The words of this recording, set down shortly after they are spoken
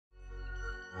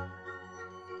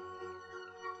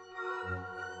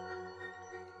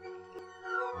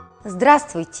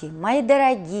Hello,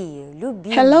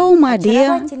 my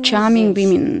dear, charming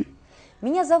women.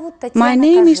 My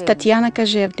name is Tatyana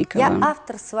Kozhevnikova.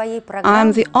 I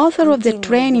am the author of the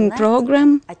training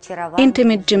program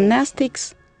Intimate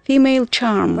Gymnastics, Female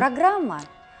Charm.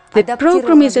 The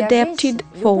program is adapted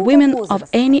for women of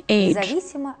any age,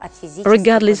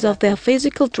 regardless of their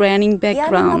physical training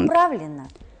background.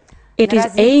 It is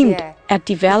aimed at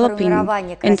developing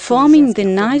and forming the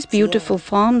nice, beautiful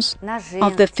forms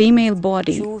of the female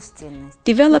body,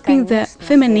 developing the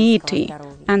femininity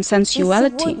and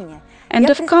sensuality, and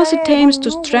of course it aims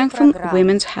to strengthen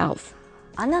women's health.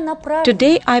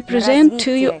 Today I present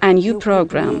to you a new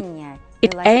program.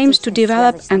 It aims to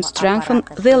develop and strengthen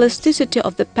the elasticity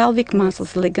of the pelvic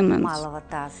muscles ligaments,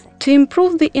 to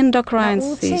improve the endocrine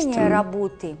system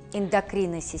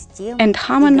and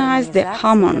harmonize the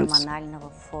hormones.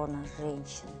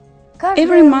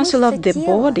 Every muscle of the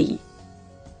body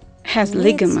has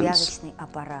ligaments,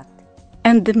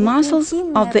 and the muscles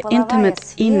of the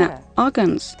intimate inner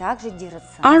organs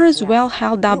are as well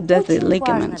held up by the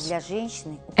ligaments,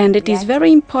 and it is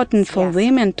very important for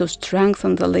women to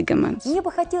strengthen the ligaments.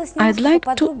 I'd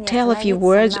like to tell a few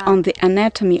words on the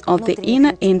anatomy of the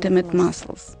inner intimate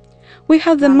muscles. We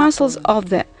have the muscles of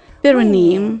the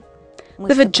perineum,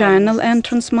 the vaginal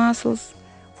entrance muscles,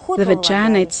 the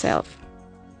vagina itself.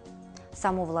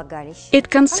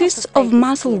 It consists of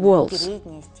muscle walls,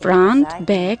 front,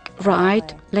 back,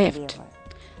 right, left.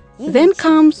 Then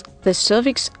comes the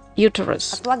cervix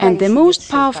uterus, and the most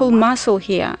powerful muscle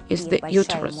here is the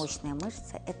uterus.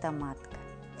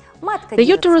 The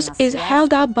uterus is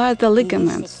held up by the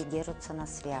ligaments.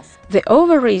 The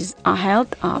ovaries are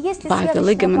held up by the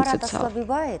ligaments itself.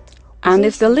 And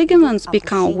if the ligaments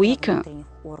become weaker,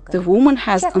 the woman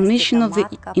has omission of the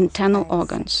internal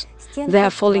organs. They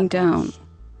are falling down.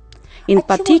 In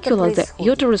particular, the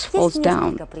uterus falls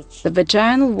down, the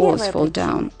vaginal walls fall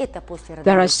down.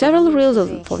 There are several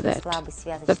reasons for that.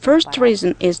 The first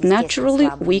reason is naturally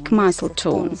weak muscle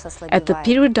tone at the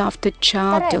period after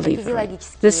child delivery.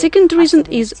 The second reason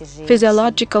is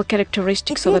physiological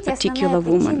characteristics of a particular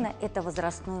woman.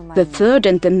 The third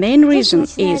and the main reason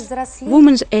is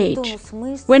woman's age.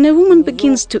 When a woman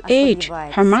begins to age,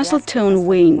 her muscle tone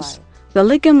wanes, the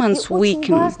ligaments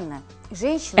weaken.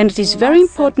 And it is very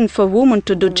important for women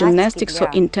to do gymnastics for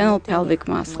internal pelvic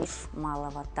muscles.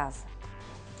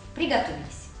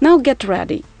 Now get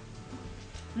ready.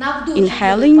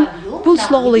 Inhaling, pull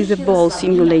slowly the ball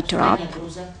simulator up.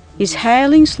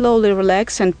 Exhaling, slowly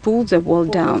relax and pull the wall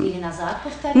down.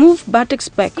 Move buttocks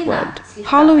backward.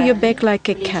 Hollow your back like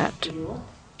a cat.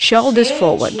 Shoulders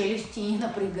forward.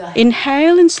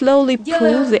 Inhale and slowly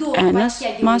pull the anus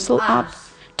muscle up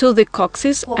to the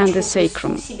coccyx and the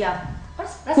sacrum.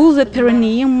 Pull the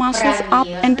perineum muscles up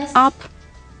and up.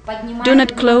 Do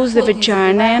not close the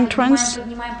vagina entrance.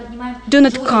 Do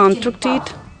not contract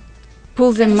it.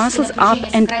 Pull the muscles up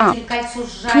and up.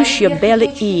 Push your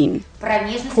belly in.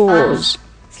 Pause.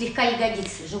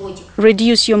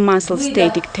 Reduce your muscle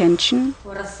static tension.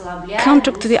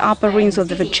 Contract the upper rings of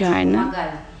the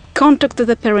vagina. Contract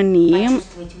the perineum,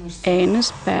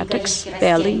 anus, buttocks,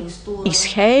 belly.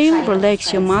 Exhale,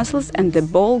 relax your muscles, and the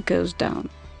ball goes down.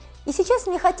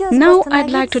 Now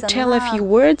I'd like to tell a few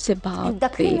words about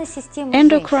the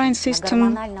endocrine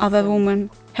system of a woman,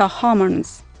 her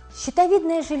hormones.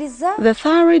 The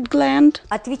thyroid gland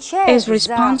is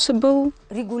responsible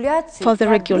for the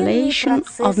regulation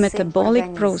of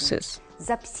metabolic process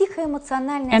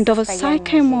and of a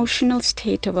psycho-emotional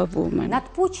state of a woman.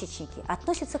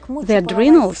 The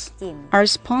adrenals are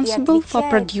responsible for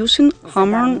producing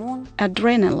hormone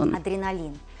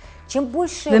adrenaline.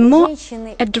 The more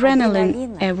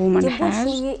adrenaline a woman has,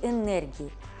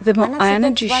 the more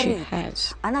energy she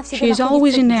has. She is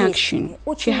always in action.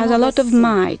 She has a lot of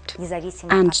might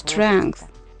and strength,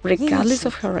 regardless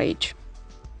of her age.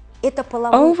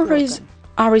 Ovaries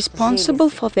are responsible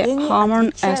for the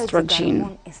hormone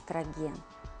estrogen.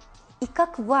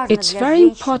 It's very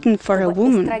important for a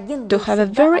woman to have a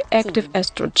very active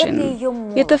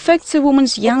estrogen. It affects a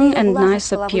woman's young and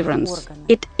nice appearance.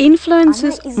 It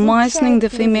influences moistening the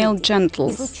female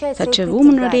genitals. Such a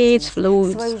woman radiates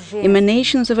fluids,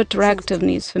 emanations of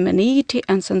attractiveness, femininity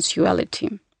and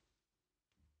sensuality.